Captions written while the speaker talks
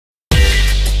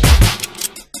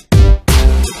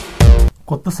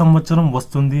కొత్త సంవత్సరం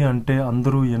వస్తుంది అంటే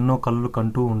అందరూ ఎన్నో కలలు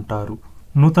కంటూ ఉంటారు.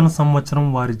 నూతన సంవత్సరం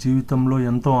వారి జీవితంలో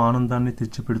ఎంతో ఆనందాన్ని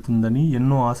తెచ్చిపెడుతుందని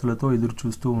ఎన్నో ఆశలతో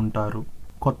ఎదురుచూస్తూ ఉంటారు.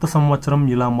 కొత్త సంవత్సరం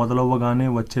ఇలా మొదలవ్వగానే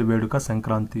వచ్చే వేడుక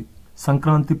సంక్రాంతి.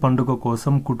 సంక్రాంతి పండుగ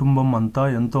కోసం కుటుంబం అంతా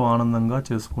ఎంతో ఆనందంగా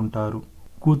చేసుకుంటారు.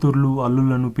 కూతుర్లు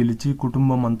అల్లులను పిలిచి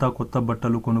కుటుంబం అంతా కొత్త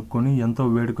బట్టలు కొనుక్కొని ఎంతో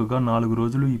వేడుకగా 4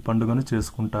 రోజులు ఈ పండుగను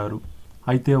చేసుకుంటారు.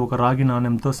 అయితే ఒక రాగి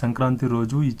నాణెంతో సంక్రాంతి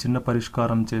రోజు ఈ చిన్న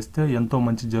పరిష్కారం చేస్తే ఎంతో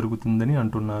మంచి జరుగుతుందని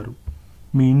అంటున్నారు.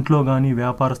 మీ ఇంట్లో గాని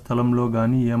వ్యాపార స్థలంలో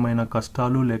గాని ఏమైనా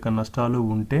కష్టాలు లేక నష్టాలు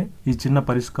ఉంటే ఈ చిన్న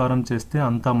పరిష్కారం చేస్తే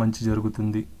అంతా మంచి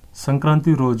జరుగుతుంది.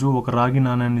 సంక్రాంతి రోజు ఒక రాగి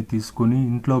నాణాన్ని తీసుకుని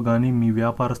ఇంట్లో గాని మీ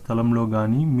వ్యాపార స్థలంలో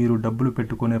గాని మీరు డబ్బులు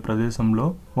పెట్టుకునే ప్రదేశంలో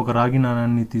ఒక రాగి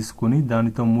నాణాన్ని తీసుకుని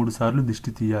దానితో 3 సార్లు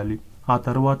దిష్టి తీయాలి. ఆ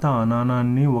తర్వాత ఆ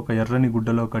నాణాన్ని ఒక ఎర్రని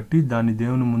గుడ్డలో కట్టి దాన్ని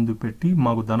దేవుని ముందు పెట్టి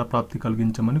మాకు ధనప్రాప్తి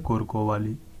కలిగించమని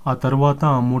కోరుకోవాలి. ఆ తర్వాత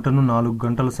ఆ మూటను 4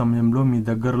 గంటల సమయంలో మీ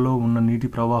దగ్గరలో ఉన్న నీటి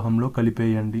ప్రవాహంలో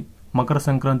కలిపేయండి. మకర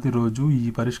సంక్రాంతి రోజు ఈ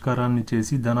పరిష్కారాన్ని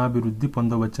చేసి ధనాభివృద్ధి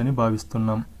పొందవచ్చని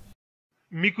భావిస్తున్నాం.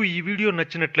 మీకు ఈ వీడియో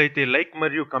నచ్చినట్లయితే లైక్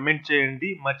మరియు కమెంట్ చేయండి.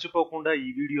 మర్చిపోకుండా ఈ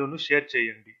వీడియోను షేర్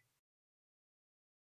చేయండి.